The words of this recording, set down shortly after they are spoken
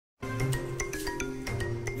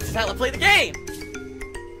is how I play the game!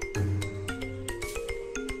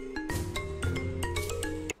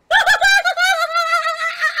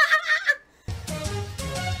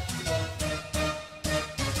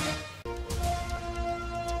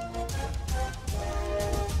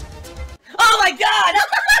 Oh my god!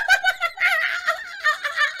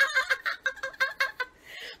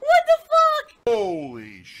 What the fuck?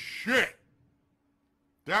 Holy shit!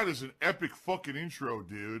 That is an epic fucking intro,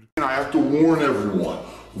 dude. And I have to warn everyone.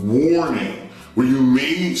 Warning. What you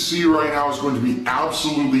may see right now is going to be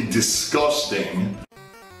absolutely disgusting.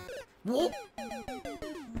 Whoa.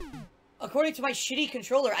 According to my shitty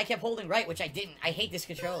controller, I kept holding right, which I didn't. I hate this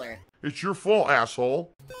controller. It's your fault,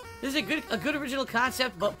 asshole. This is a good original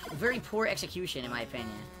concept, but very poor execution, in my opinion.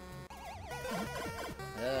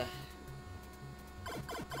 Ugh.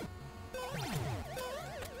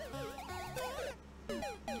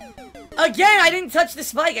 Again, I didn't touch the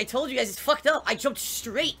spike. I told you guys it's fucked up. I jumped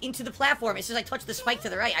straight into the platform. It says I touched the spike to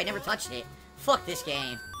the right. I never touched it. Fuck this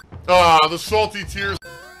game. Ah, the salty tears.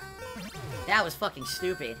 That was fucking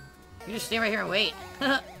stupid. You just stand right here and wait.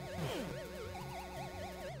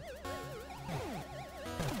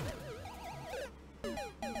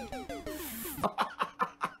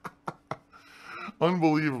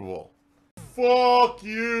 Unbelievable. Fuck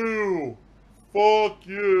you. Fuck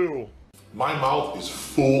you. My mouth is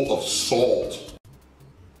full of salt.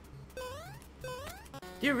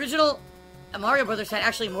 The original Mario Brothers had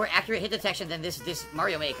actually more accurate hit detection than this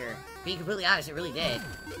Mario Maker. Being completely honest, it really did.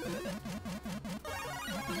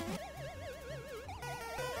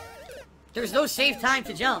 There's no safe time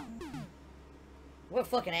to jump. What a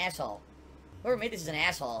fucking asshole. Whoever made this is an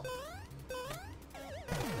asshole.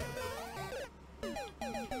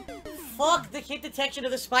 Fuck the hit detection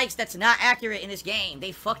of the spikes. That's not accurate in this game.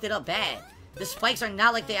 They fucked it up bad. The spikes are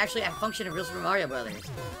not like they actually function in real Super Mario Brothers.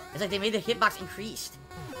 It's like they made the hitbox increased.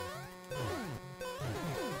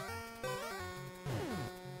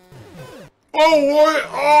 Oh, what?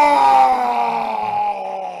 Oh!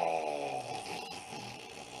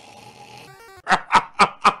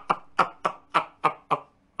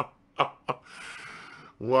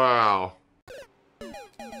 Wow.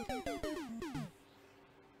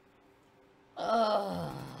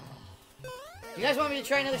 Do you guys want me to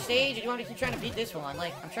try another stage, or do you want me to keep trying to beat this one?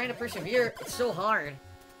 Like, I'm trying to persevere. It's so hard.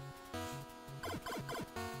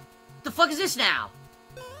 The fuck is this now?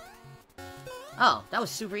 Oh, that was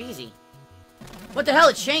super easy. What the hell?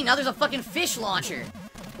 It's changed. Now there's a fucking fish launcher.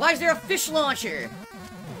 Why is there a fish launcher?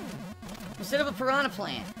 Instead of a piranha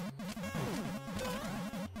plant.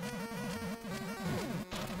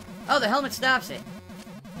 Oh, the helmet stops it.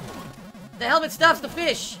 The helmet stops the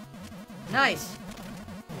fish. Nice.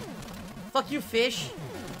 Fuck you, fish.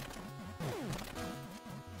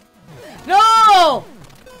 No!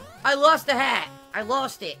 I lost the hat. I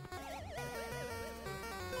lost it.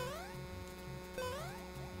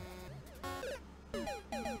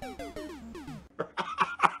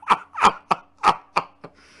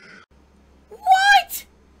 What?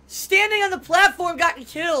 Standing on the platform got me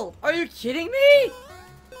killed. Are you kidding me?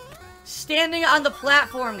 Standing on the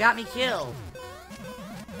platform got me killed.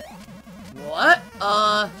 What?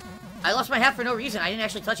 I lost my hat for no reason. I didn't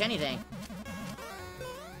actually touch anything.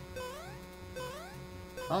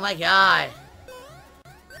 Oh my god.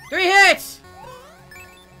 3 hits!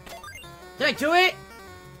 Did I do it?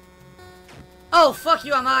 Oh, fuck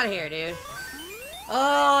you. I'm out of here, dude. Oh,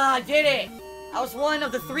 I did it. I was one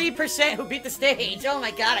of the 3% who beat the stage. Oh my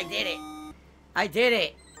god, I did it. I did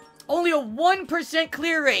it. Only a 1%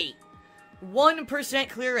 clear rate. 1%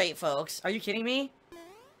 clear rate, folks. Are you kidding me?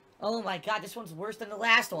 Oh my god, this one's worse than the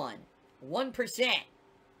last one. 1%.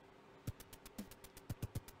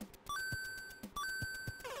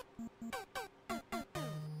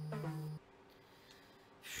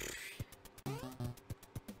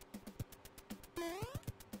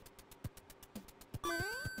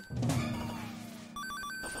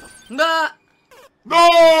 Nah. No!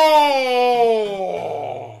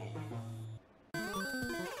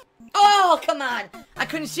 Oh, come on! I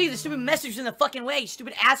couldn't see the stupid message in the fucking way.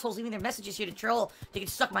 Stupid assholes leaving their messages here to troll. They can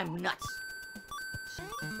suck my nuts.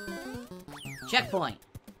 Checkpoint.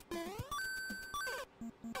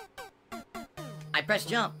 I press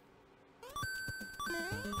jump.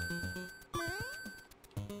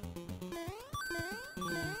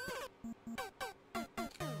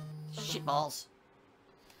 Shitballs.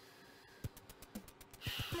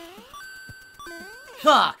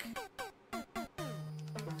 Fuck!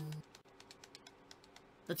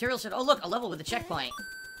 The tutorial said, oh look, a level with a checkpoint.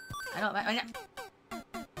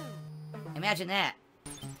 Imagine that.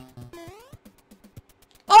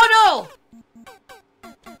 Oh no!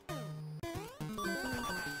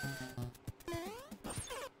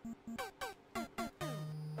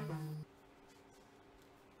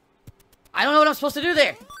 I don't know what I'm supposed to do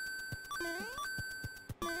there.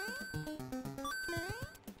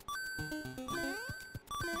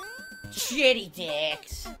 Shitty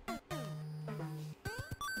dicks.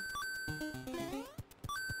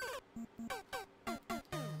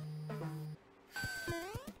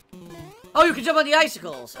 Oh, you can jump on the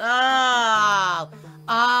icicles. Oh.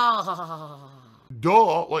 Oh.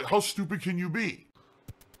 Duh, like, how stupid can you be?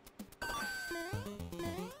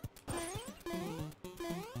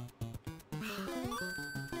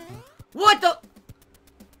 What the?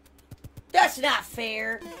 That's not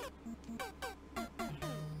fair.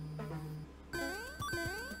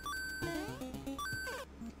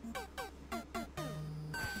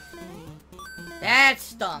 That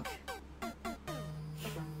stunk.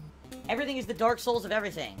 Everything is the Dark Souls of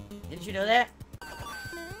everything. Didn't you know that?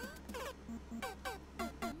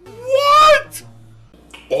 What?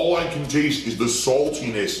 All I can taste is the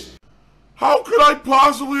saltiness. How could I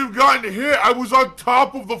possibly have gotten hit? I was on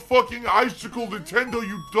top of the fucking icicle, Nintendo,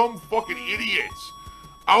 you dumb fucking idiots.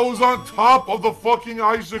 I was on top of the fucking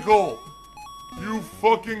icicle. You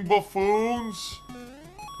fucking buffoons.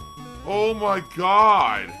 Oh my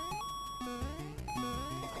god.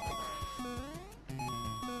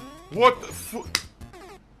 What the fuck?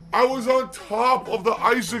 I was on top of the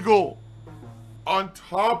icicle. On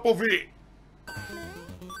top of it.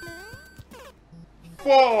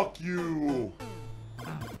 Fuck you.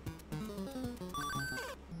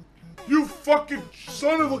 You fucking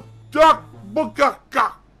son of a duck.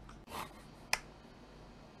 Bugaka.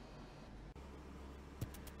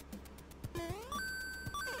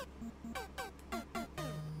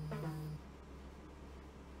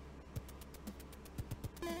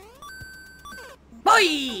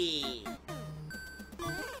 Boy!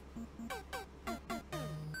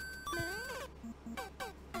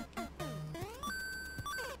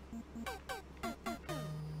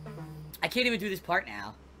 I can't even do this part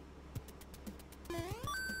now.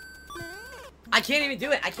 I can't even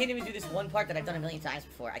do it. I can't even do this one part that I've done a million times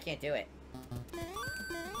before. I can't do it.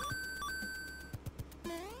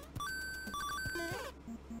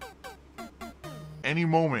 Any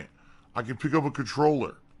moment, I can pick up a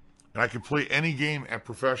controller, and I can play any game at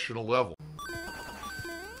professional level.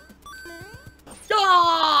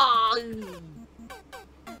 Oh!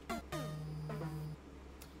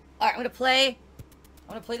 Alright, I'm gonna play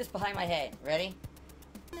this behind my head. Ready?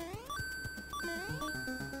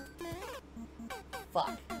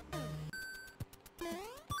 Fuck.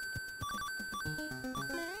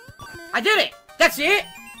 I did it! That's it!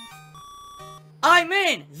 I'm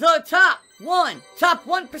in the top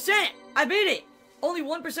 1%! I beat it! Only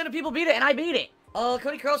 1% of people beat it, and I beat it!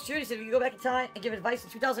 Cody Carl's Jr. said if you could go back in time and give advice in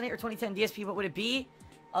 2008 or 2010 DSP, what would it be?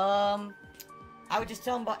 I would just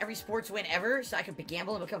tell him about every sports win ever, so I could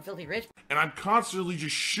gamble and become filthy rich. And I'm constantly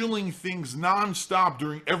just shilling things non-stop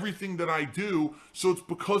during everything that I do, so it's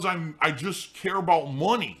because I just care about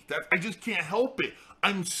money. That I just can't help it.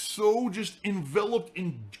 I'm so just enveloped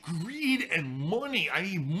in greed and money. I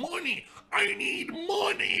need money. I need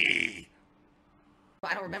money.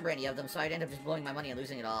 I don't remember any of them, so I'd end up just blowing my money and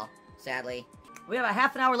losing it all, sadly. We have a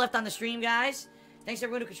half an hour left on the stream, guys. Thanks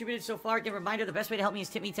everyone who contributed so far. Give a reminder, the best way to help me is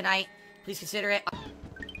tip me tonight. Please consider it.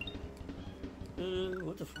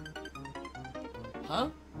 What the f... Huh?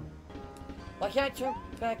 Why can't I turn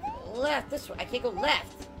back left? This way. I can't go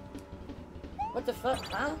left. What the fuck?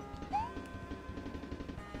 Huh?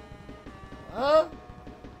 Huh?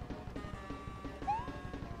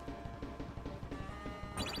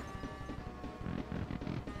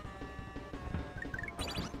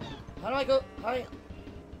 How do I go? How do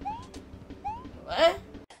I... What?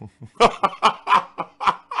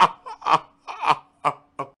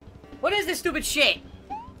 What is this stupid shit?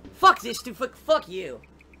 Fuck this stupid. Fuck you.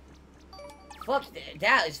 Fuck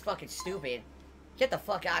that is fucking stupid. Get the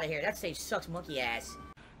fuck out of here. That stage sucks monkey ass.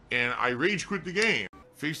 And I rage quit the game.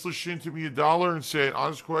 Faceless Shin tipped me $1 and said,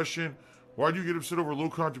 honest question, why do you get upset over low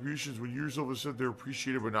contributions when years over said they're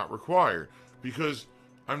appreciated but not required? Because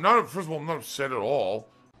I'm not, first of all, I'm not upset at all.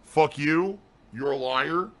 Fuck you. You're a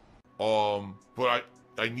liar. But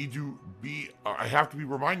I need to be, I have to be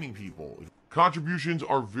reminding people. Contributions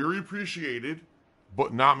are very appreciated,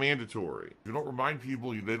 but not mandatory. If you don't remind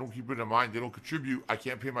people, they don't keep it in mind, they don't contribute, I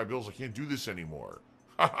can't pay my bills, I can't do this anymore.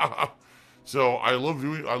 So I love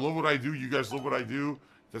what I do, you guys love what I do,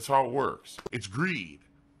 that's how it works. It's greed.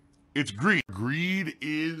 It's greed. Greed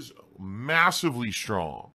is massively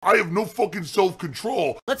strong. I have no fucking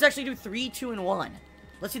self-control. Let's actually do 3, 2, and 1.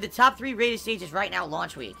 Let's see the top 3 rated stages right now,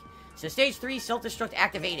 launch week. So stage 3, self-destruct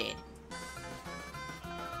activated.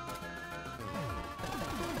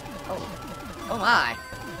 Oh my.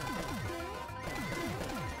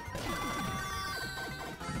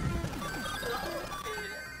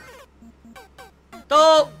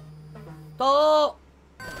 Stop! Stop!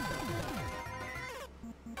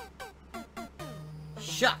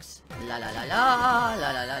 Shucks. La la la la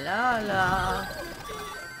la la la la la.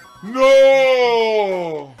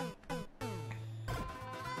 No!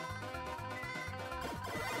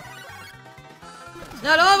 It's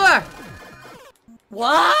not over!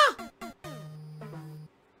 What? I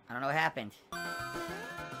don't know what happened.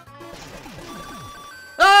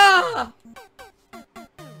 Ah!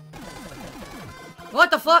 What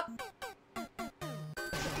the fuck?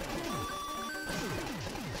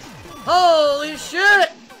 Holy shit!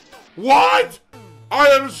 What? I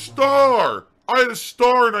had a star! I had a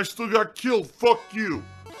star and I still got killed. Fuck you.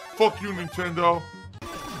 Fuck you, Nintendo.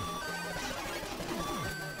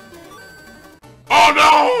 Oh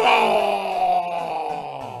no!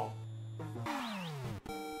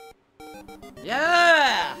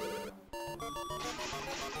 Yeah!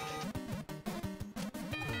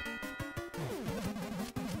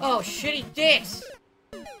 Oh, shitty dicks!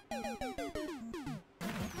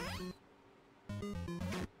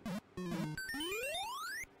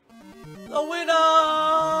 The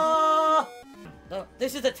winner!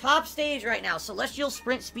 This is the top stage right now. Celestial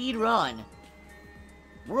Sprint Speed Run.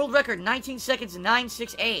 World record 19 seconds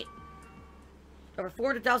 968. Over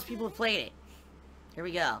 400,000 people have played it. Here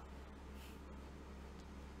we go.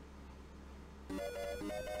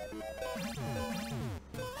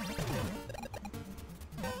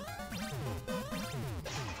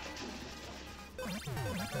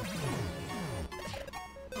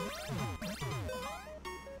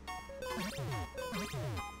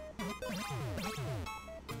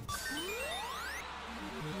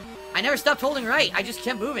 I never stopped holding right. I just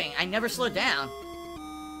kept moving. I never slowed down.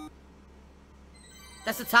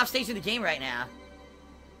 That's the top stage of the game right now.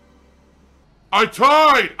 I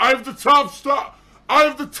tied! I have the top stop! I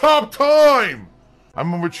have the top time!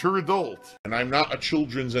 I'm a mature adult, and I'm not a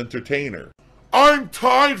children's entertainer. I'm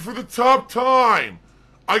tied for the top time!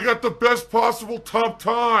 I got the best possible top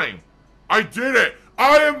time! I did it!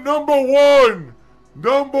 I am number one!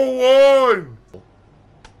 Number one!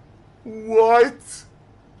 What?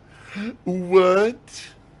 What?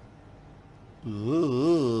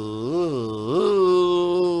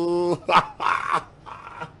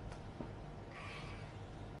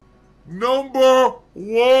 Number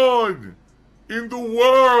one in the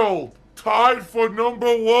world, tied for number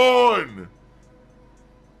one.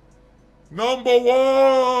 Number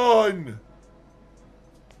one.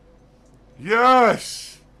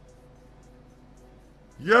 Yes.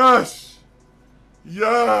 Yes.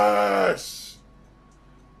 Yes.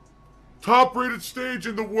 Top rated stage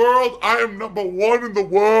in the world. I am number one in the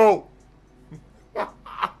world.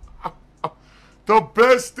 The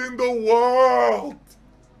best in the world.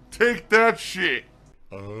 Take that shit.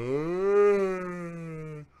 You're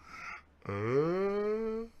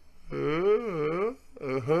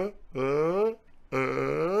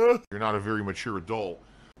not a very mature adult.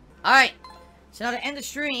 Alright. So now to end the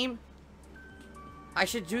stream, I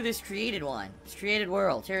should do this created one. This created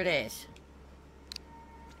world. Here it is.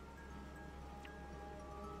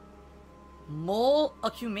 Mole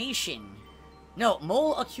accumulation. No,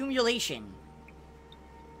 mole accumulation.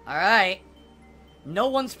 Alright. No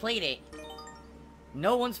one's played it.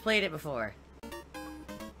 No one's played it before.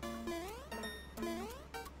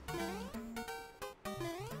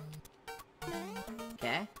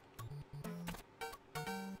 Okay.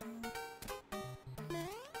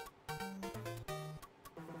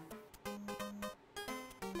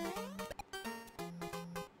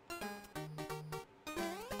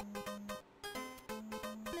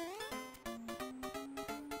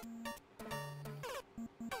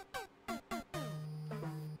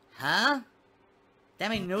 Huh? That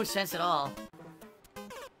made no sense at all.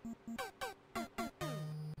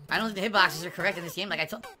 I don't think the hitboxes are correct in this game. Like I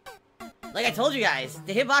told you guys,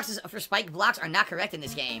 the hitboxes for spike blocks are not correct in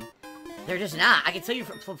this game. They're just not. I can tell you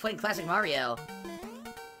from playing Classic Mario,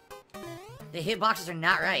 the hitboxes are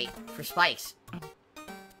not right for spikes.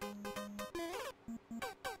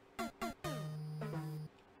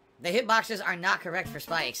 The hitboxes are not correct for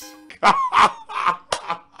spikes.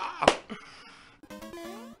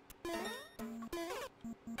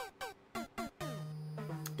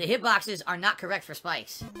 The hitboxes are not correct for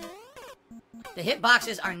spikes. The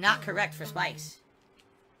hitboxes are not correct for spikes.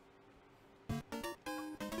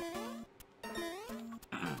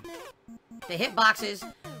 The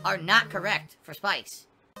hitboxes are not correct for spikes.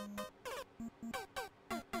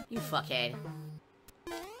 You fuckhead.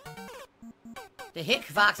 The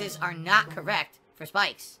hitboxes are not correct for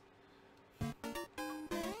spikes.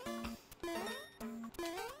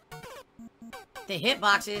 The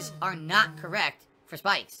hitboxes are not correct for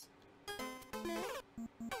spikes.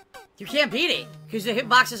 You can't beat it, because the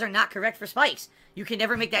hitboxes are not correct for spikes. You can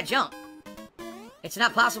never make that jump. It's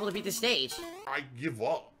not possible to beat this stage. I give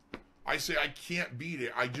up. I say I can't beat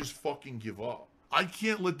it. I just fucking give up. I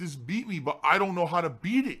can't let this beat me, but I don't know how to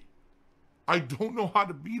beat it. I don't know how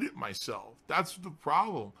to beat it myself. That's the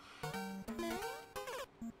problem.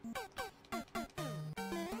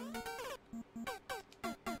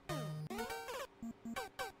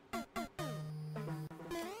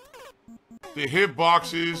 The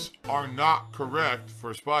hitboxes are not correct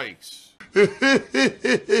for spikes. That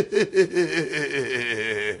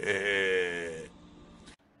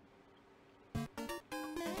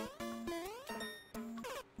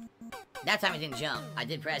time I didn't jump. I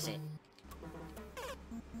did press it.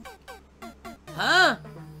 Huh?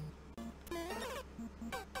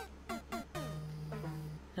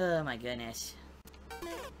 Oh my goodness.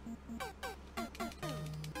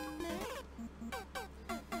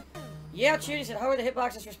 Yeah, Chewy said, how are the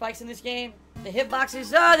hitboxes for spikes in this game? The hitboxes,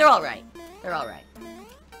 they're alright. They're alright.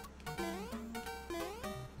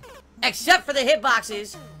 Except for the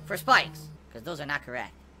hitboxes for spikes, because those are not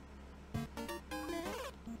correct.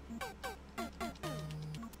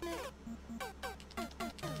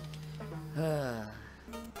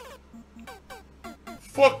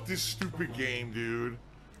 Fuck this stupid game, dude.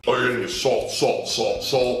 Oh, you're getting salt, salt, salt,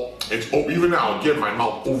 salt. It's, oh, even now, again, my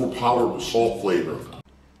mouth overpowered with salt flavor.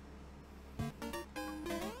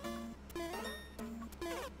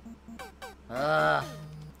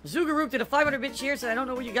 Zugaroop did a 500-bit cheer, said, I don't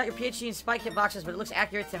know where you got your PhD in spike hitboxes, but it looks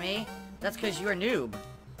accurate to me. That's because you're a noob.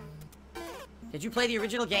 Did you play the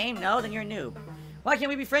original game? No? Then you're a noob. Why can't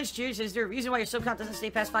we be friends, Cheers? Is there a reason why your sub count doesn't stay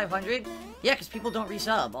past 500? Yeah, because people don't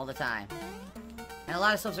resub all the time. And a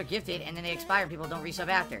lot of subs are gifted, and then they expire, people don't resub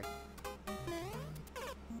after.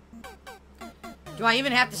 Do I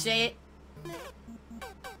even have to say it?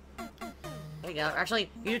 There we go.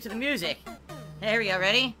 Actually, you do it to the music. There we go.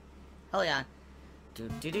 Ready? Hold on.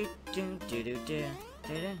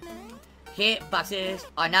 Hitboxes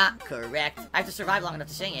are not correct. I have to survive long enough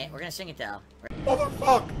to sing it. We're gonna sing it though.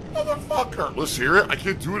 Motherfucker! Let's hear it. I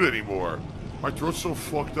can't do it anymore. My throat's so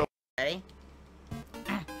fucked up. Ready?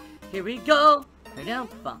 Here we go.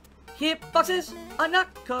 Hitboxes are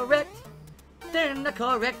not correct. They're not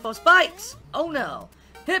correct for spikes. Oh no.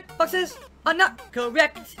 Hitboxes are not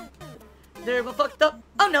correct. They're all fucked up.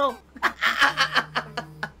 Oh no.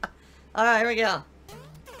 Alright, here we go.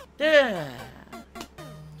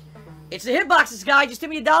 It's the hitboxes, guy. Just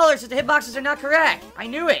give me $1 since the hitboxes are not correct. I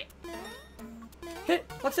knew it.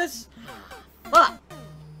 What's this? Fuck.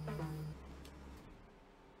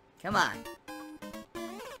 Come on.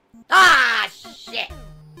 Ah, shit.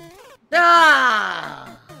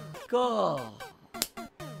 Ah. Go.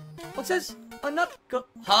 What's this? I'm not go.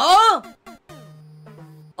 Huh?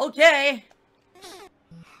 Okay.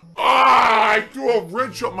 Ah! I threw a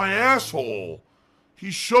wrench up my asshole. He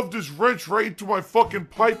shoved his wrench right into my fucking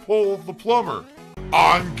pipe hole of the plumber.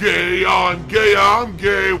 I'm gay, I'm gay, I'm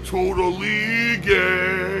gay, totally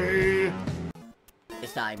gay.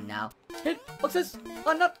 This time now. What's this?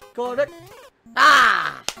 I'm not correct.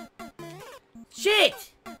 Ah!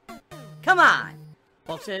 Shit! Come on!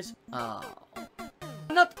 Boxes. Oh.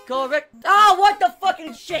 Not correct. Oh, what the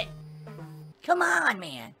fucking shit? Come on,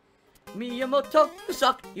 man. Miyamoto, you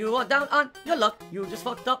suck. You are down on your luck. You just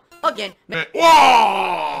fucked up again.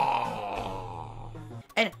 Whoa!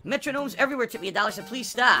 And metronomes everywhere tip me $1, so please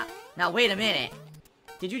stop. Now, wait a minute.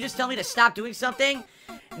 Did you just tell me to stop doing something?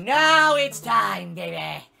 Now it's time,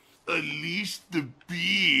 baby. Unleash the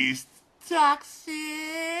beast. Toxic.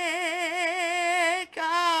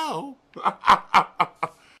 Oh.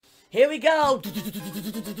 Here we go.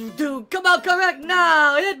 Come on, correct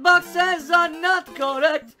now. Hitboxes are not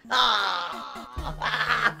correct. A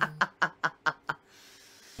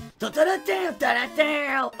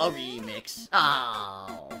remix.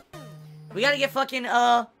 Oh. We gotta get fucking, we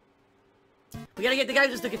gotta get the guy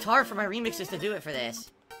who does the guitar for my remixes to do it for this.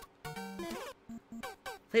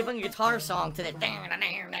 Play a fucking guitar song to the... The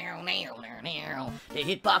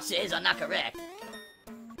hitboxes are not correct.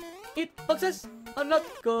 Hitboxes are not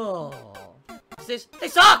good. They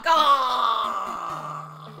suck!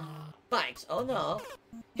 Oh! Spikes, oh no.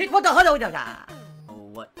 Hit what the hell? Oh,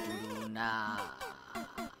 what to do now?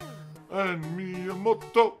 And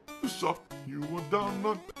Miyamoto, you suck. You were down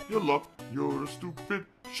on your luck. You're a stupid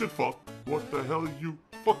shit fuck. What the hell you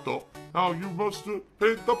fucked up? Now you must have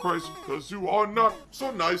paid the price, cause you are not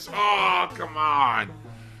so nice. Ah, oh, come on.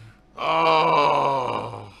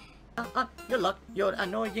 Oh. Your luck, you're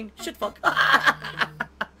annoying shit fuck.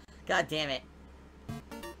 God damn it.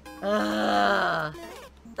 I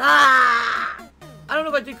don't know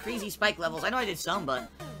if I did crazy spike levels. I know I did some, but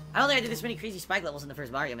I don't think I did this many crazy spike levels in the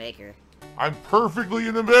first Mario Maker. I'm perfectly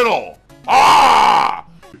in the middle. Ah!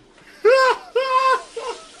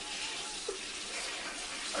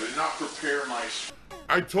 I did not prepare my...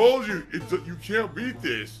 I told you, you can't beat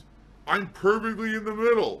this. I'm perfectly in the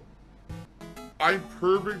middle. I'm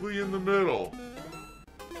perfectly in the middle.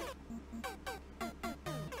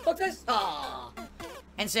 Fuck this! Aww.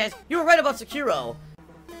 And says, you were right about Sekiro.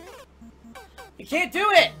 You can't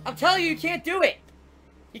do it! I'm telling you, you can't do it!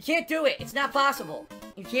 You can't do it. It's not possible.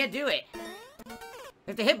 You can't do it.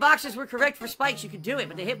 If the hitboxes were correct for spikes, you could do it,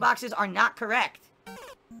 but the hitboxes are not correct.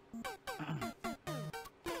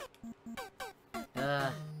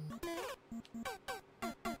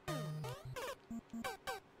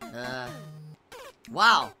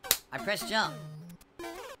 Wow. I pressed jump.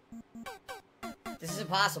 This is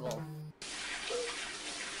impossible.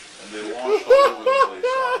 And they launched all over the place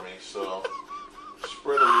on me, so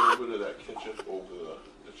spread a little bit of that ketchup over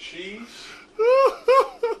the cheese.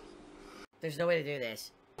 There's no way to do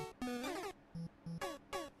this.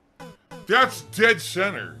 That's dead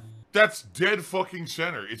center. That's dead fucking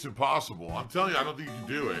center. It's impossible. I'm telling you, I don't think you can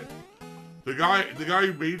do it. The guy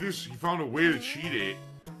who made this, he found a way to cheat it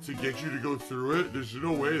to get you to go through it. There's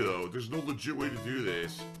no way, though. There's no legit way to do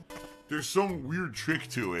this. There's some weird trick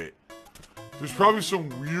to it. There's probably some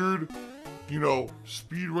weird, you know,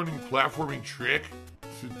 speedrunning platforming trick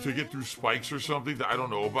to get through spikes or something that I don't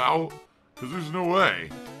know about. Because there's no way.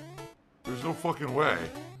 There's no fucking way.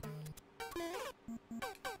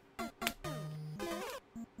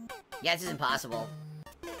 Yeah, this is impossible.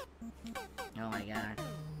 Oh my god.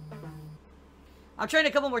 I'm trying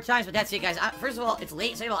a couple more times, but that's it, guys. First of all, it's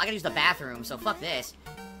late. Second of all, I gotta use the bathroom, so fuck this.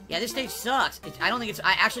 Yeah, this stage sucks. I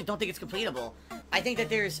actually don't think it's completable. I think that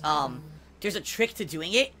there's a trick to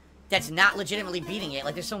doing it that's not legitimately beating it.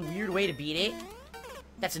 Like, there's some weird way to beat it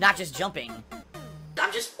that's not just jumping.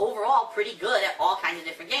 I'm just overall pretty good at all kinds of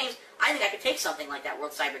different games. I think I could take something like that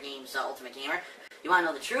World Cyber Games Ultimate Gamer. You wanna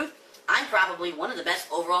know the truth? I'm probably one of the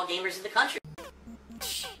best overall gamers in the country.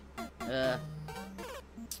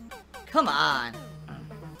 Come on.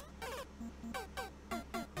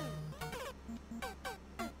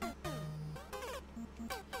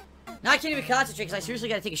 Now I can't even concentrate because I seriously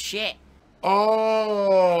gotta take a shit.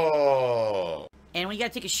 Oh. And when you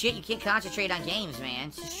gotta take a shit, you can't concentrate on games, man.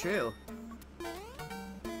 It's just true.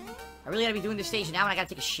 I really gotta be doing this stage now when I gotta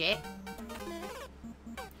take a shit.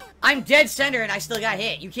 I'm dead center and I still got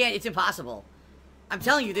hit. You can't, it's impossible. I'm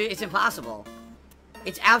telling you, it's impossible.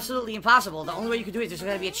 It's absolutely impossible. The only way you can do it is there's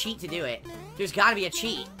gotta be a cheat to do it. There's gotta be a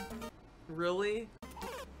cheat. Really?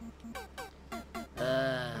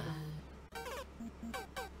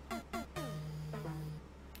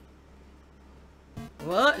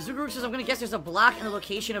 What? Zugaru says, I'm gonna guess there's a block in the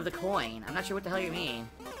location of the coin. I'm not sure what the hell you mean.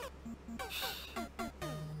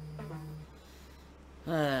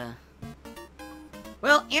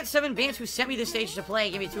 Well, Ant7 Bants, who sent me this stage to play,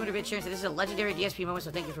 gave me a 200-bit chance that this is a legendary DSP moment, so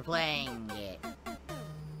thank you for playing it.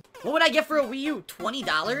 What would I get for a Wii U?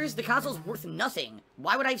 $20? The console's worth nothing.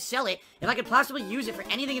 Why would I sell it if I could possibly use it for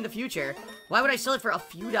anything in the future? Why would I sell it for a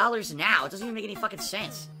few dollars now? It doesn't even make any fucking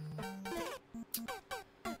sense.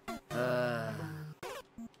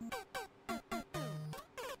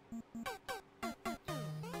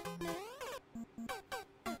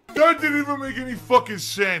 That didn't even make any fucking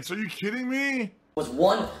sense. Are you kidding me? Was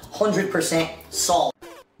 100% solved.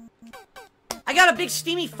 I got a big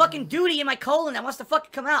steamy fucking duty in my colon that wants to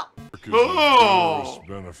fucking come out. Oh!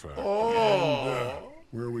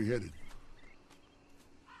 Where are we headed?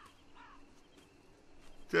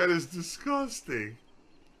 That is disgusting.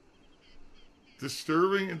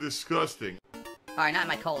 Disturbing and disgusting. Alright, not in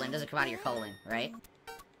my colon. It doesn't come out of your colon, right?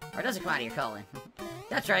 Or does it come out of your colon?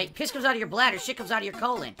 That's right. Piss comes out of your bladder. Shit comes out of your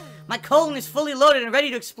colon. My colon is fully loaded and ready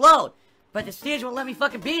to explode. But the stage won't let me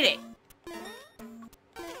fucking beat it.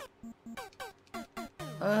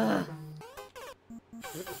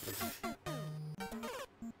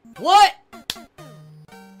 What?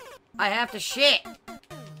 I have to shit.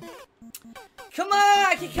 Come on,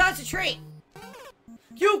 I can concentrate.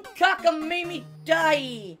 You cocka made me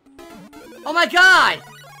die. Oh my god.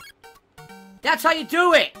 That's how you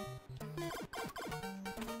do it.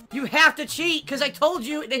 You have to cheat, because I told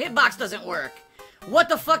you the hitbox doesn't work. What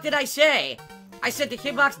the fuck did I say? I said the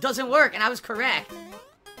hitbox doesn't work, and I was correct.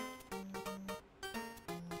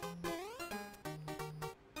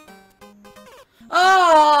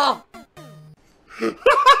 Oh!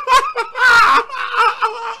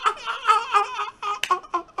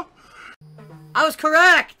 I was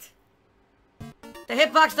correct! The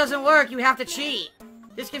hitbox doesn't work, you have to cheat.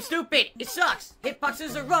 This game's stupid. It sucks.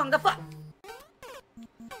 Hitboxes are wrong. The fuck?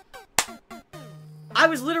 I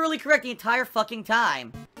was literally correct the entire fucking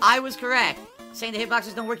time. I was correct. Saying the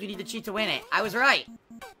hitboxes don't work, you need to cheat to win it. I was right.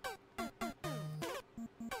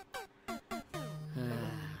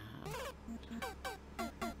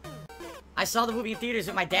 I saw the movie in theaters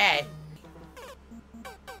with my dad.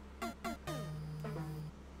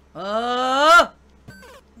 What?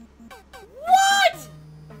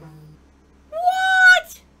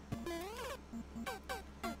 What?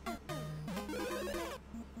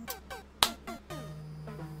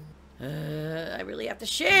 I really have to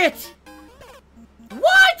shit.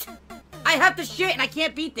 What? I have to shit and I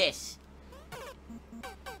can't beat this.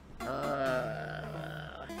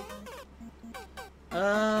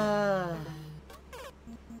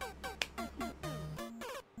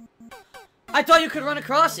 I thought you could run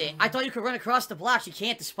across it. I thought you could run across the blocks. You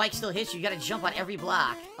can't. The spike still hits you. You gotta jump on every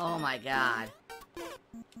block. Oh my god.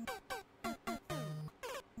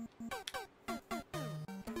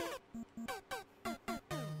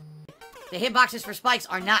 The hitboxes for spikes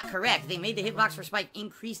are not correct. They made the hitbox for spike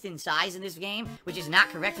increased in size in this game, which is not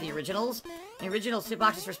correct in the originals. The originals,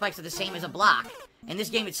 hitboxes for spikes are the same as a block. In this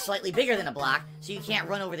game, it's slightly bigger than a block, so you can't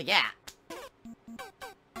run over the gap.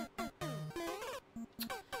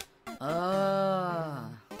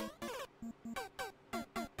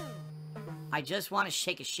 I just want to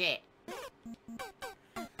shake a shit.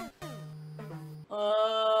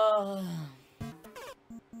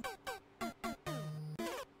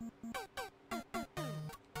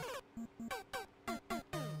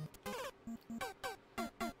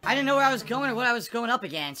 I didn't know where I was going or what I was going up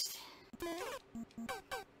against.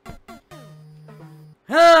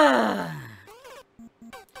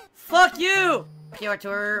 Fuck you!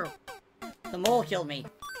 Piotr. The mole killed me.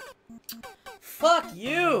 Fuck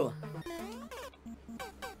you!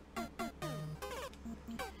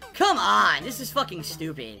 Come on! This is fucking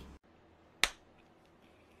stupid.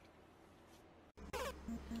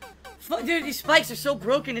 Fuck, dude, these spikes are so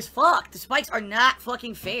broken as fuck. The spikes are not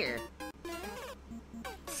fucking fair.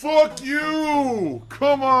 Fuck you!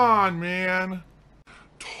 Come on, man.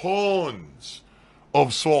 Tons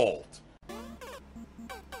of salt.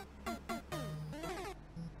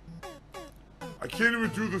 I can't even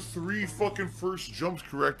do the 3 fucking first jumps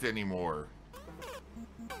correct anymore.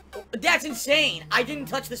 That's insane. I didn't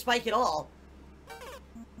touch the spike at all.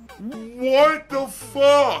 What the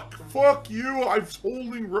fuck? Fuck you. I was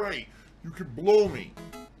holding right. You could blow me.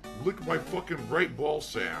 Lick my fucking right ball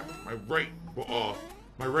sack. My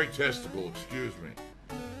right testicle, excuse me.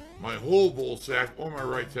 My whole ball sack or my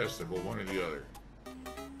right testicle, one or the other.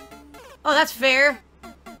 Oh, that's fair.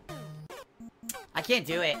 I can't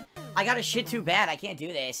do it. I gotta shit too bad. I can't do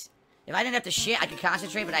this. If I didn't have to shit, I could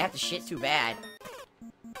concentrate, but I have to shit too bad.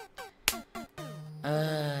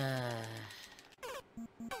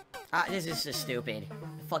 This is just stupid.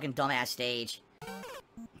 Fucking dumbass stage.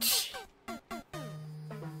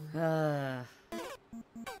 I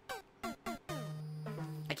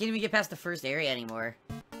can't even get past the first area anymore.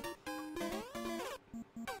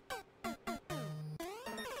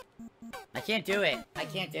 I can't do it. I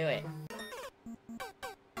can't do it.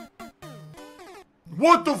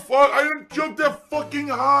 What the fuck? I didn't jump that fucking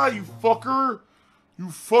high, you fucker! You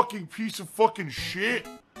fucking piece of fucking shit!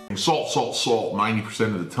 Salt, salt, salt,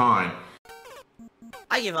 90% of the time.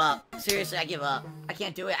 I give up. Seriously, I give up. I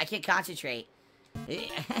can't do it. I can't concentrate.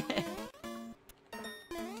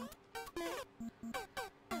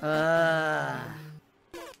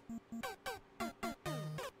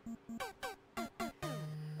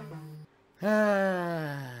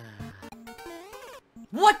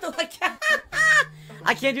 What the fuck?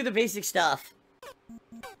 I can't do the basic stuff.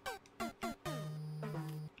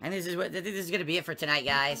 And this is gonna be it for tonight,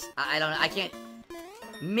 guys. I don't know. I can't.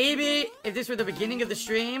 Maybe if this were the beginning of the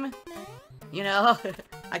stream, you know,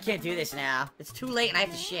 I can't do this now. It's too late and I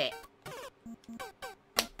have to shit.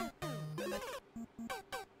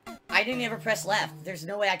 I didn't ever press left. There's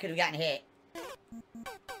no way I could have gotten hit.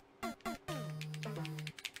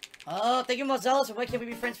 Oh, thank you, Mozella. So why can't we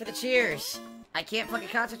be friends for the cheers? I can't fucking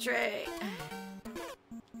concentrate.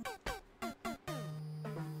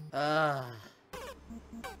 I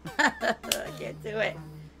can't do it.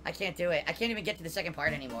 I can't do it. I can't even get to the second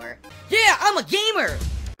part anymore. Yeah, I'm a gamer!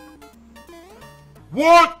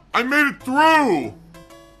 What? I made it through!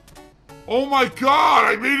 Oh my god,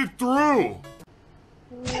 I made it through!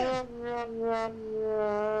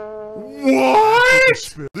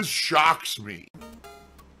 What? This shocks me.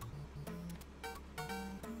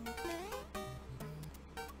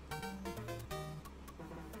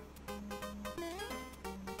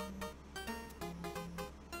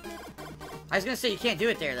 I was gonna say you can't do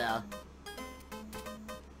it there though.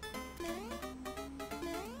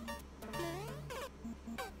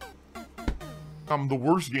 I'm the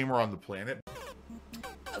worst gamer on the planet.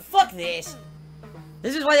 Fuck this.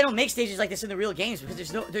 This is why they don't make stages like this in the real games, because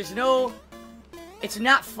there's no... It's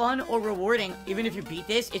not fun or rewarding, even if you beat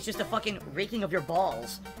this. It's just a fucking raking of your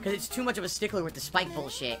balls, because it's too much of a stickler with the spike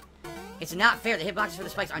bullshit. It's not fair. The hitboxes for the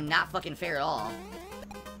spikes are not fucking fair at all.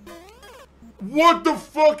 What the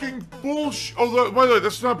fucking bullshit? Oh, by the way,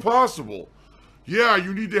 that's not possible. Yeah,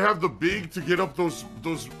 you need to have the big to get up those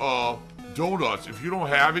donuts. If you don't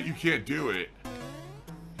have it, you can't do it.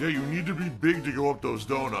 Yeah, you need to be big to go up those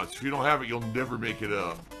donuts. If you don't have it, you'll never make it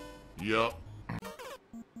up. Yup.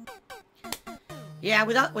 Yeah,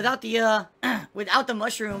 without the without the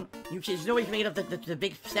mushroom, there's no way you can make it up the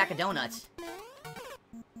big stack of donuts.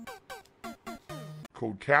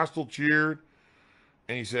 Code Castle cheered,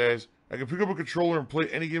 and he says, I can pick up a controller and play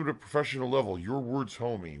any game at a professional level. Your words,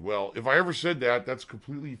 homie. Well, if I ever said that, that's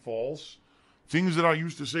completely false. Things that I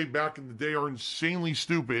used to say back in the day are insanely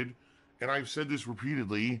stupid, and I've said this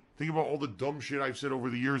repeatedly. Think about all the dumb shit I've said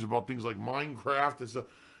over the years about things like Minecraft and stuff.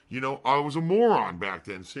 You know, I was a moron back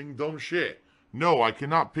then, saying dumb shit. No, I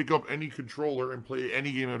cannot pick up any controller and play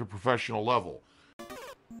any game at a professional level.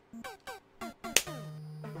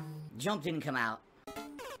 Jump didn't come out.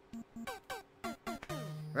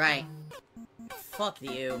 Right. Fuck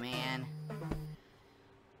you, man.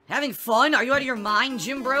 Having fun? Are you out of your mind,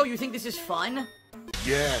 Jim Bro? You think this is fun?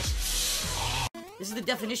 Yes. This is the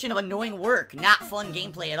definition of annoying work, not fun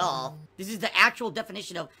gameplay at all. This is the actual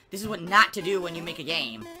definition of, this is what not to do when you make a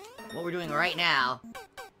game. What we're doing right now.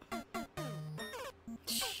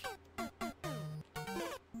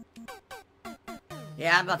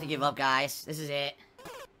 Yeah, I'm about to give up, guys. This is it.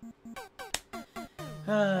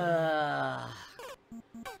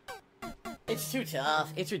 It's too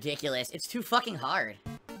tough. It's ridiculous. It's too fucking hard.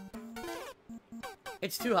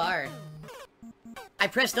 It's too hard. I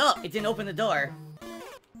pressed up. It didn't open the door.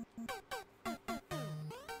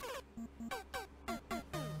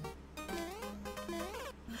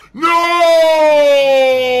 No!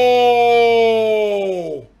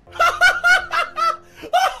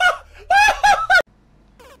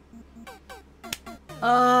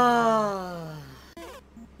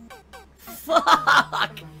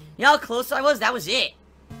 Fuck! You know how close I was? That was it.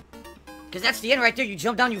 Because that's the end right there. You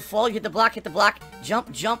jump down, you fall, you hit the block,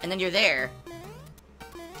 jump, jump, and then you're there.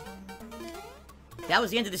 That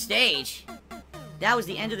was the end of the stage. That was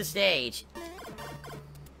the end of the stage.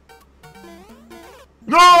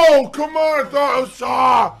 No! Come on!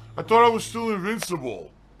 I thought I was still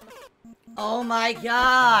invincible. Oh my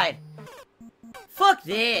god! Fuck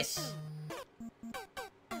this!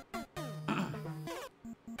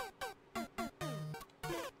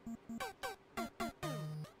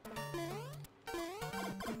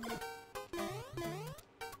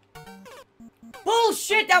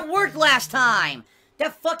 Bullshit! That worked last time!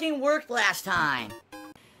 That fucking worked last time!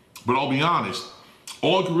 But I'll be honest,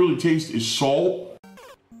 all I can really taste is salt.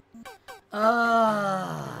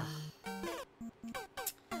 I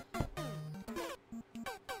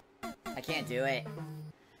can't do it.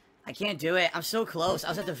 I can't do it. I'm so close. I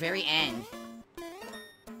was at the very end.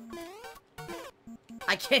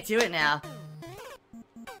 I can't do it now.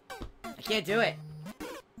 I can't do it.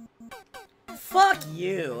 Fuck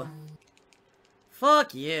you.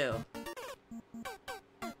 Fuck you.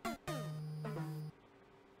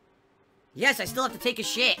 Yes, I still have to take a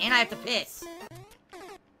shit, and I have to piss.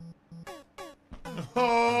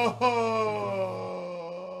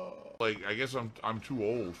 Like, I guess I'm too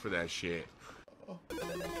old for that shit.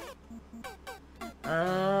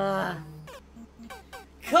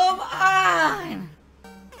 Come on!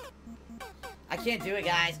 I can't do it,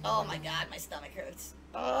 guys. Oh my god, my stomach hurts.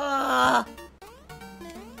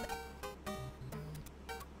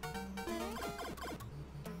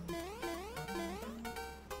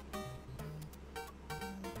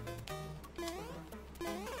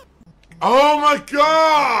 Oh my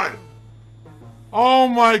god! Oh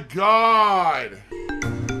my god!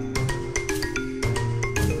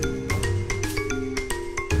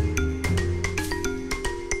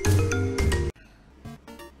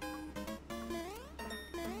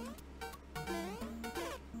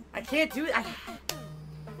 I can't do it.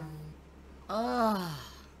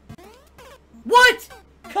 What?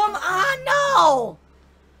 Come on, no!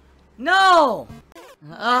 No!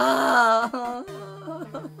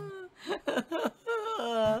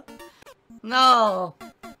 No.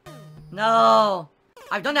 No.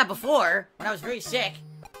 I've done that before, when I was very sick.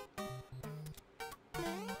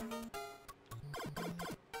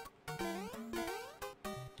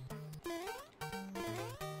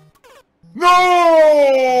 No!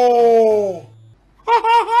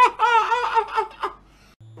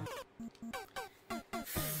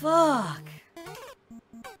 Fuck.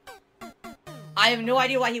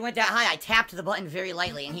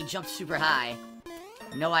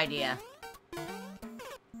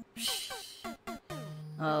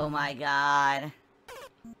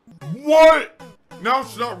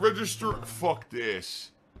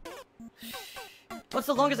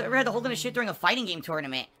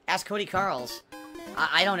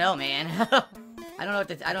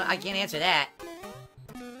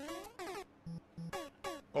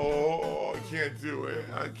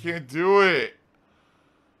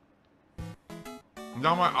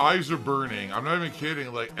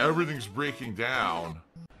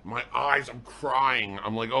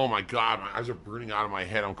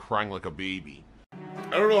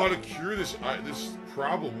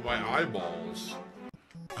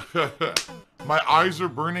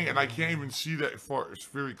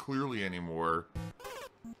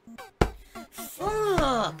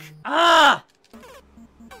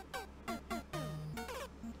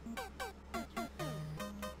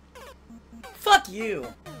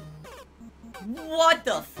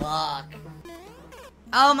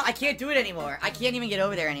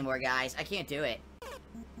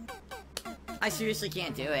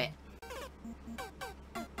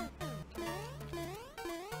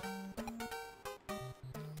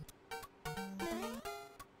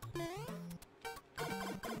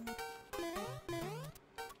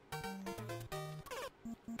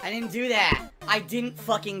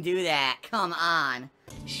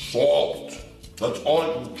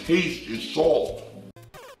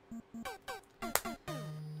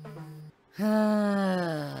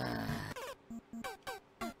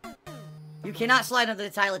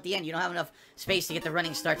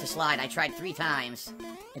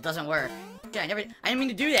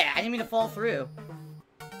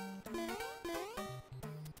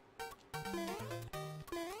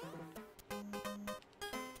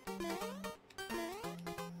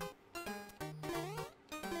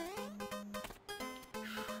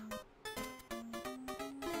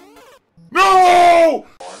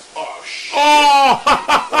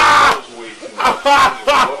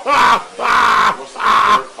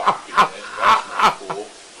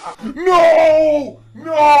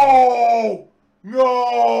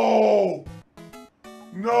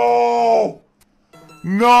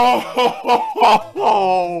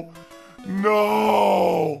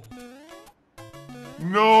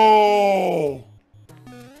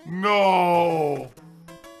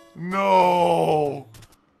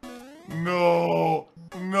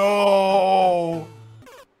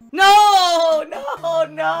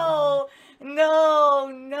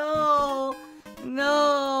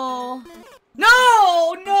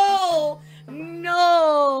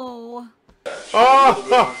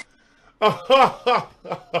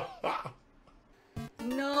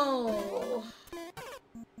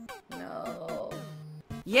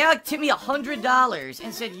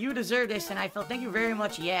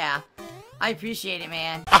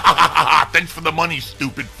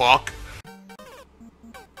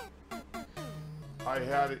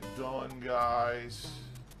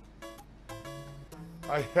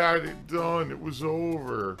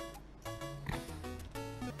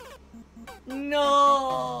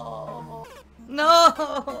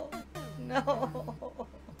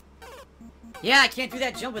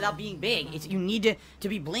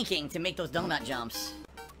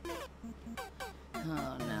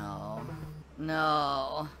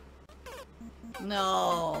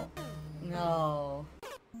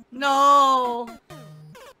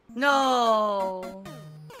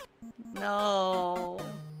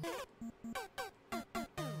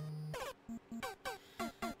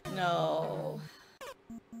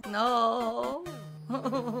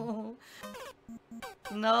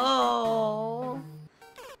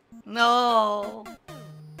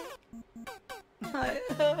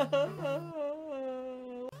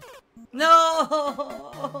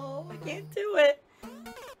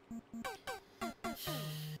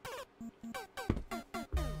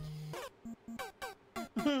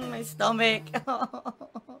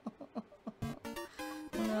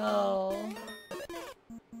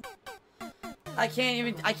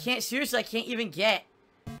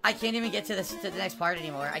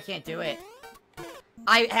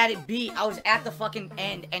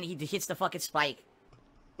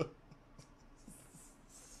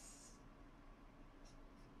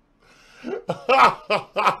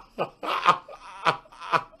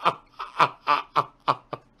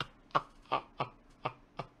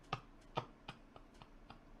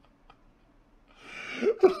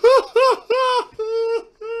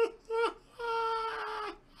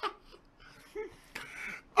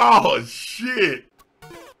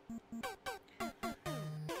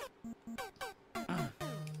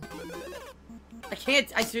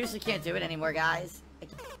 I seriously can't do it anymore, guys.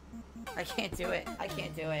 I can't do it. I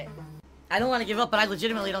can't do it. I don't want to give up, but I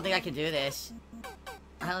legitimately don't think I can do this.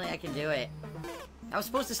 I don't think I can do it. I was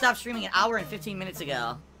supposed to stop streaming an hour and 15 minutes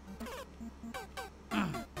ago.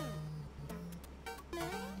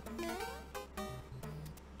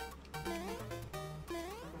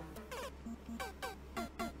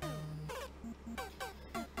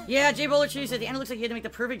 Yeah, J Bowler Cheese at the end it looks like you had to make the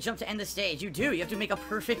perfect jump to end the stage. You do. You have to make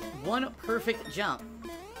one perfect jump.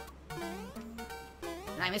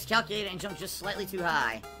 And I miscalculated and jumped just slightly too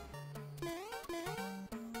high.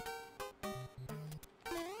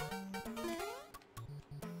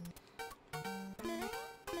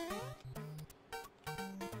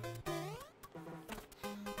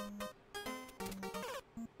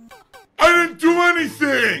 I didn't do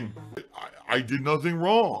anything! I did nothing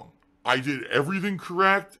wrong. I did everything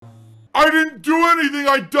correct. I didn't do anything!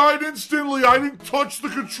 I died instantly! I didn't touch the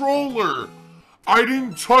controller! I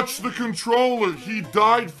didn't touch the controller! He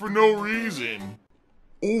died for no reason.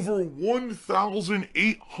 Over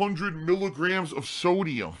 1,800 milligrams of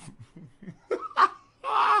sodium.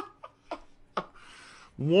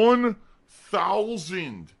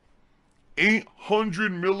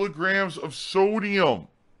 1,800 milligrams of sodium.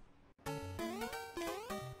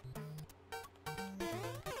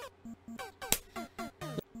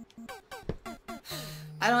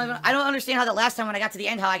 I don't understand how the last time when I got to the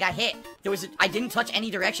end how I got hit. I didn't touch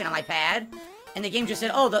any direction on my pad, and the game just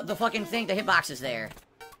said, oh, the fucking thing, the hitbox is there.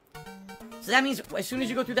 So that means as soon as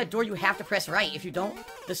you go through that door, you have to press right. If you don't,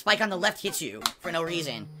 the spike on the left hits you for no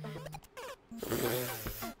reason.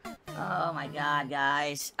 Oh my god,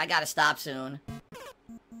 guys. I gotta stop soon.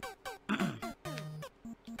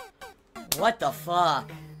 What the fuck?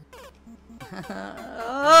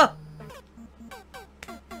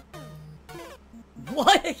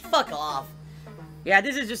 What? Fuck off. Yeah,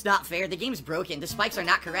 this is just not fair. The game's broken. The spikes are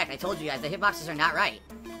not correct. I told you guys, the hitboxes are not right.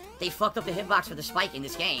 They fucked up the hitbox for the spike in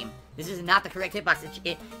this game. This is not the correct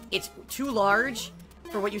hitbox. It's too large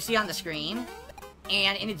for what you see on the screen.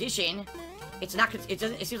 And in addition, it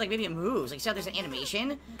seems like maybe it moves. Like, see how there's an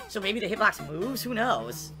animation? So maybe the hitbox moves? Who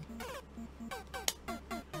knows?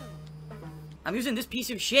 I'm using this piece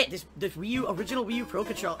of shit. This original Wii U Pro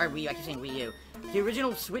Controller. Or Wii U, I keep saying Wii U. The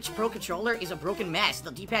original Switch Pro Controller is a broken mess.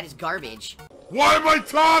 The D-pad is garbage. Why am I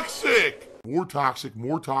toxic? More toxic,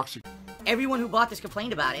 more toxic. Everyone who bought this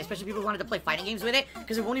complained about it, especially people who wanted to play fighting games with it,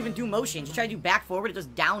 because it won't even do motions. You try to do back forward, it does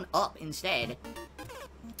down up instead.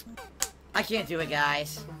 I can't do it,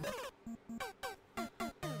 guys.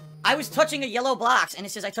 I was touching a yellow box, and it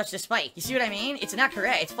says I touched a spike. You see what I mean? It's not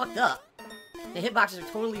correct. It's fucked up. The hitboxes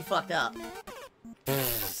are totally fucked up.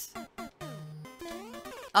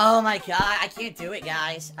 Oh my god, I can't do it,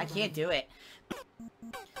 guys. I can't do it.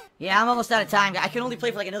 Yeah, I'm almost out of time. I can only play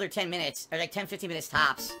for like another 10 minutes. Or like 10, 15 minutes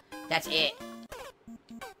tops. That's it.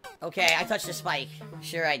 Okay, I touched the spike.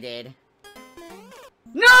 Sure I did.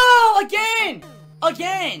 No! Again!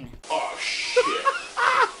 Again! Oh, shit.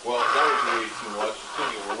 Well, that was way too much. The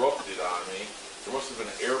thing erupted on me. There must have been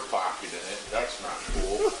an air pocket in it. That's not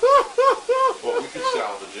cool. But we could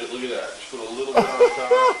salvage it. Look at that. Just put a little bit on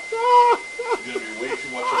top. There's going to be way too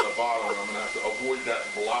much on the bottom, and I'm going to have to avoid that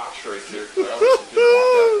blotch right there, because I obviously didn't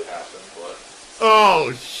want that to happen, but...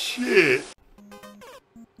 Oh, shit.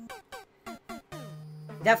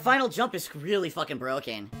 That final jump is really fucking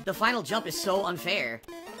broken. The final jump is so unfair.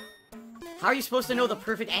 How are you supposed to know the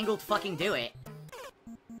perfect angle to fucking do it?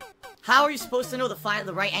 How are you supposed to know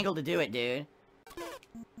the right angle to do it, dude?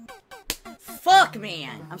 Fuck,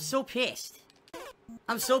 man! I'm so pissed.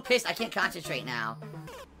 I'm so pissed I can't concentrate now.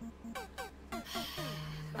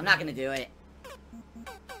 I'm not gonna do it.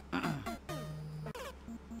 I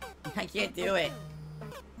can't do it.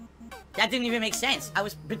 That didn't even make sense. I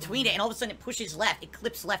was between it, and all of a sudden it pushes left. It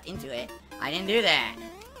clips left into it. I didn't do that.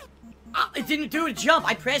 It didn't do a jump.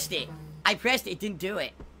 I pressed it. I pressed it. It didn't do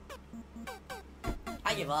it.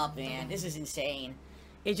 I give up, man. This is insane.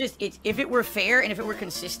 If it were fair and if it were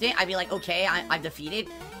consistent, I'd be like, okay, I'm defeated.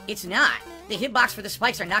 It's not. The hitbox for the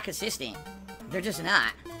spikes are not consistent. They're just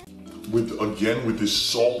not. Again, with this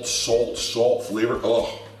salt flavor.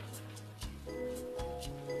 Ugh.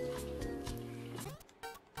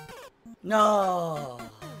 No.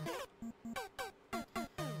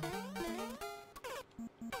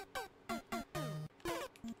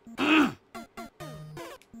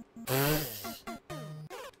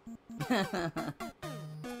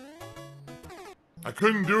 I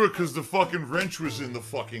couldn't do it because the fucking wrench was in the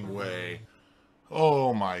fucking way.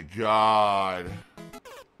 Oh my god.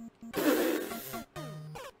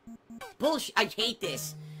 Bullshit. I hate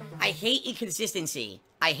this. I hate inconsistency.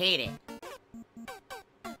 I hate it.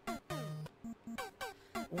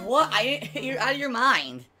 What? You're out of your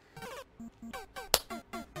mind.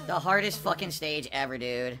 The hardest fucking stage ever,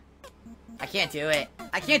 dude. I can't do it.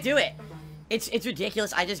 I can't do it. It's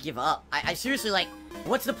ridiculous. I just give up. I seriously, like,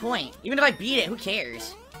 what's the point? Even if I beat it, who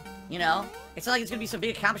cares? You know? It's not like it's gonna be some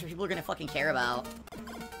big accomplishment people are gonna fucking care about.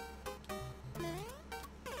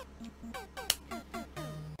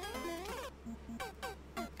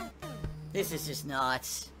 This is just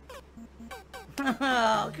nuts.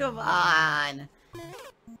 Oh, come on.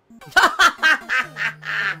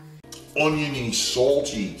 Oniony,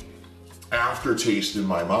 salty aftertaste in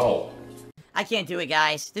my mouth. I can't do it,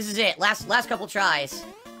 guys. This is it. Last couple tries.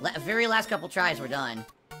 Very last couple tries, we're done.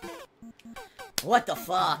 What the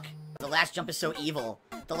fuck? The last jump is so evil.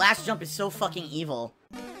 The last jump is so fucking evil.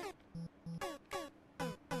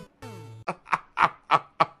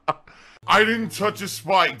 I didn't touch a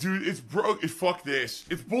spike, dude. It's broke. Fuck this.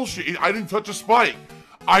 It's bullshit. I didn't touch a spike.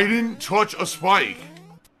 I didn't touch a spike.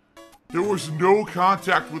 There was no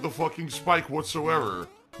contact with the fucking spike whatsoever.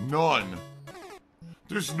 None.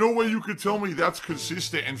 There's no way you could tell me that's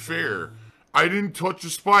consistent and fair. I didn't touch a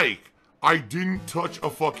spike. I didn't touch a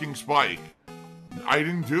fucking spike. I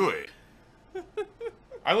didn't do it.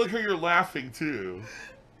 I like how you're laughing, too.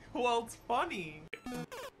 Well, it's funny.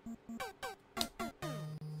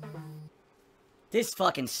 This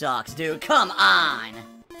fucking sucks, dude. Come on!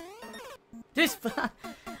 This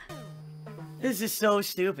is so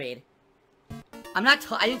stupid.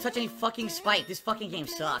 I didn't touch any fucking spike. This fucking game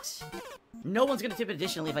sucks. No one's gonna tip it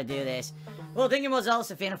additionally if I do this. Well, thank you, Mozella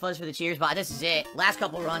and Fan of Fuzz for the cheers, but this is it. Last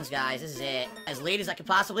couple runs, guys. This is it. As late as I could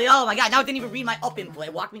possibly. Oh my god, now it didn't even read my up input.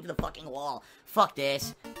 It walked me to the fucking wall. Fuck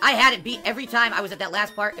this. I had it beat every time I was at that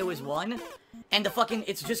last part. It was 1. And the fucking,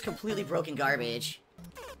 it's just completely broken garbage.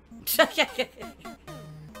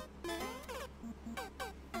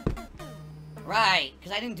 Right,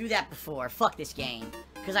 because I didn't do that before. Fuck this game.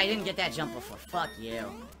 Because I didn't get that jump before. Fuck you.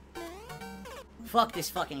 Fuck this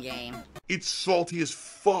fucking game. It's salty as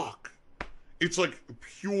fuck. It's like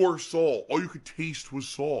pure salt. All you could taste was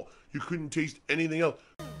salt. You couldn't taste anything else.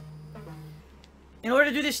 In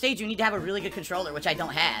order to do this stage, you need to have a really good controller, which I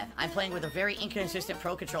don't have. I'm playing with a very inconsistent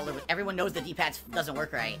pro controller. Everyone knows the D-pad doesn't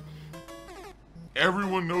work right.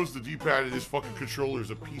 Everyone knows the D-pad in this fucking controller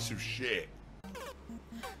is a piece of shit.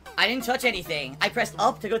 I didn't touch anything. I pressed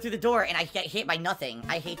up to go through the door, and I get hit by nothing.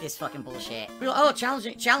 I hate this fucking bullshit. Oh,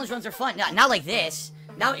 challenge runs are fun. Not like this.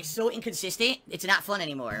 Now it's so inconsistent, it's not fun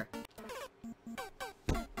anymore.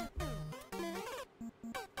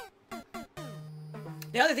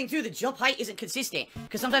 The other thing, too, the jump height isn't consistent.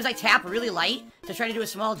 Because sometimes I tap really light to try to do a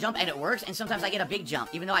small jump, and it works. And sometimes I get a big jump,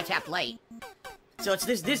 even though I tapped light. So it's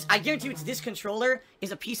this, I guarantee you, this controller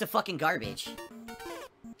is a piece of fucking garbage.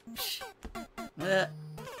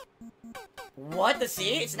 What?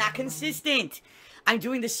 See? It's not consistent. I'm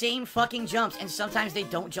doing the same fucking jumps, and sometimes they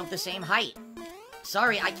don't jump the same height.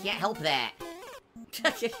 Sorry, I can't help that.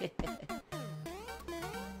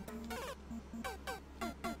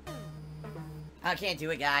 I can't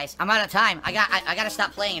do it, guys. I'm out of time. I gotta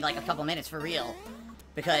stop playing in like a couple minutes for real.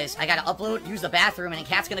 Because I gotta upload, use the bathroom, and then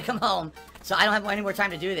Kat's gonna come home. So I don't have any more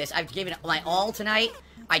time to do this. I've given it my all tonight.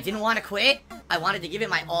 I didn't want to quit. I wanted to give it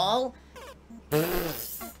my all.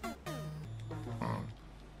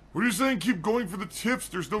 What are you saying? Keep going for the tips.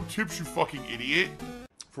 There's no tips, you fucking idiot.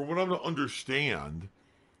 From what I'm to understand,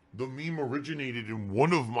 the meme originated in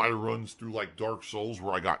one of my runs through like Dark Souls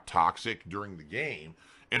where I got toxic during the game.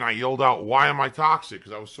 And I yelled out, "Why am I toxic?"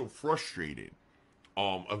 Because I was so frustrated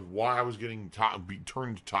of why I was getting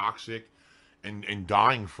turned toxic and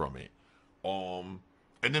dying from it. And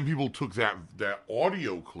then people took that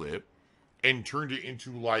audio clip and turned it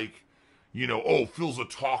into like, you know, oh, Phil's a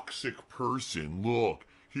toxic person. Look,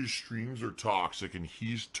 his streams are toxic and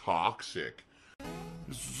he's toxic.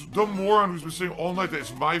 This dumb moron who's been saying all night that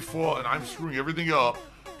it's my fault and I'm screwing everything up.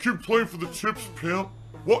 Keep playing for the tips, pimp.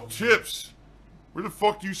 What tips? Where the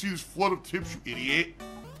fuck do you see this flood of tips, you idiot?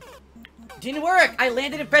 Didn't work. I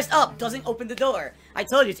landed and pressed up. Doesn't open the door. I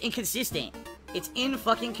told you, it's inconsistent. It's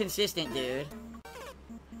fucking consistent, dude.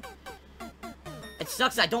 It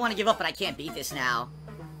sucks. I don't want to give up, but I can't beat this now.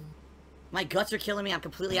 My guts are killing me. I'm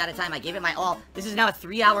completely out of time. I gave it my all. This is now a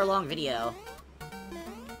 3-hour-long video.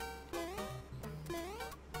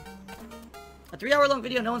 A 3-hour-long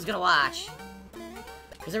video no one's gonna watch.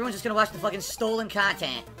 Because everyone's just gonna watch the fucking stolen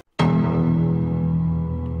content.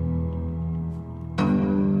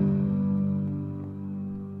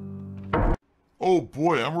 Oh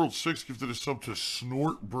boy, Emerald 6 gifted a sub to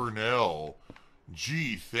Snort Burnell.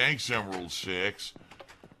 Gee, thanks, Emerald 6.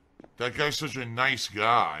 That guy's such a nice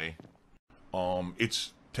guy.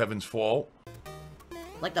 It's Tevin's fault.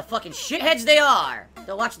 like the fucking shitheads they are.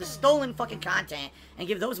 They'll watch the stolen fucking content and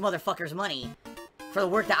give those motherfuckers money for the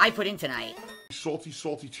work that I put in tonight. Salty,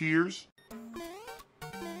 salty tears.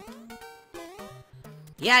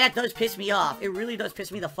 Yeah, that does piss me off. It really does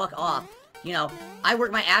piss me the fuck off. You know, I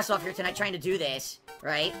worked my ass off here tonight trying to do this,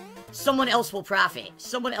 right? Someone else will profit.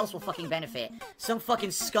 Someone else will fucking benefit. Some fucking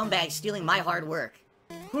scumbag stealing my hard work.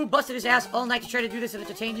 Who busted his ass all night to try to do this and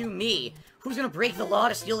entertain you? Me. Who's gonna break the law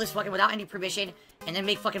to steal this fucking without any permission and then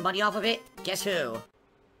make fucking money off of it? Guess who?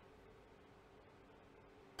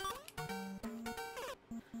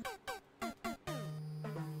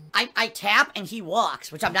 I tap and he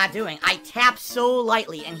walks, which I'm not doing. I tap so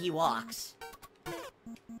lightly and he walks.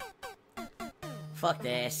 Fuck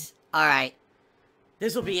this. Alright.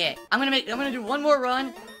 This will be it. I'm gonna do one more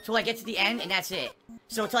run till I get to the end, and that's it.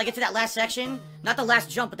 So until I get to that last section, not the last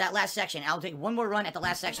jump, but that last section, I'll take one more run at the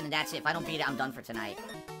last section, and that's it. If I don't beat it, I'm done for tonight.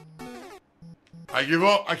 I give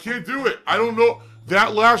up. I can't do it. I don't know.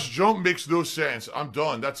 That last jump makes no sense. I'm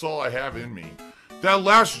done. That's all I have in me. That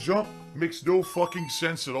last jump makes no fucking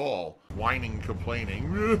sense at all. Whining,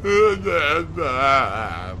 complaining.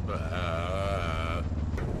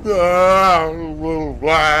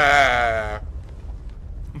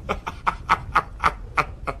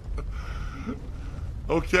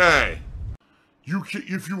 Okay.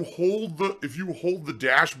 If you hold the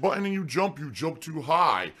dash button and you jump too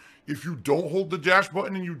high. If you don't hold the dash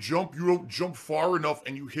button and you don't jump far enough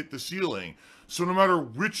and you hit the ceiling. So no matter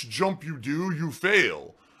which jump you do, you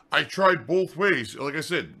fail. I tried both ways. Like I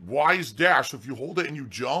said, Y is dash. If you hold it and you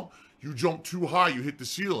jump too high, you hit the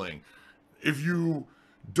ceiling. If you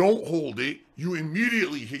don't hold it, you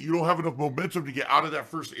immediately hit. You don't have enough momentum to get out of that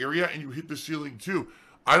first area and you hit the ceiling too.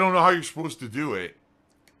 I don't know how you're supposed to do it.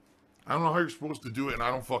 I don't know how you're supposed to do it, and I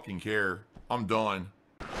don't fucking care. I'm done.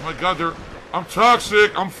 Oh my god, I'm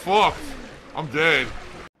toxic. I'm fucked. I'm dead.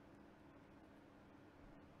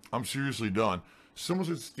 I'm seriously done. Someone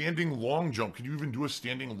said standing long jump. Can you even do a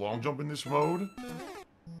standing long jump in this mode?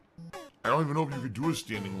 I don't even know if you could do a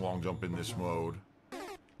standing long jump in this mode.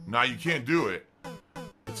 Nah, you can't do it.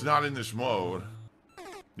 It's not in this mode.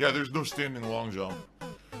 Yeah, there's no standing long jump.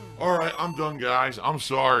 Alright, I'm done, guys. I'm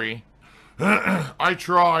sorry. I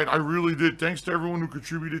tried. I really did. Thanks to everyone who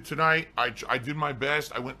contributed tonight. I did my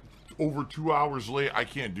best. I went over 2 hours late. I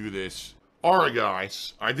can't do this. Alright,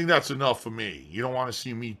 guys. I think that's enough for me. You don't want to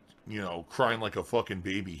see me, you know, crying like a fucking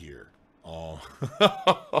baby here. Oh.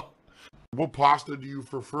 What pasta do you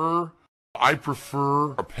prefer? I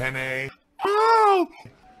prefer a penne. Oh!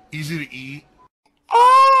 Easy to eat.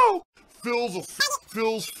 Oh!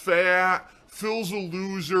 Phil's fat. Phil's a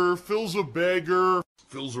loser. Phil's a beggar.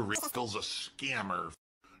 Phil's a scammer.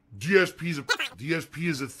 DSP is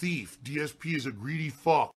a thief. DSP is a greedy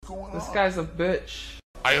fuck. This guy's a bitch.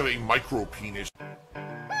 I have a micro penis.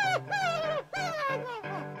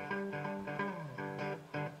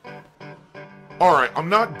 Alright, I'm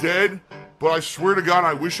not dead, but I swear to God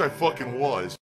I wish I fucking was.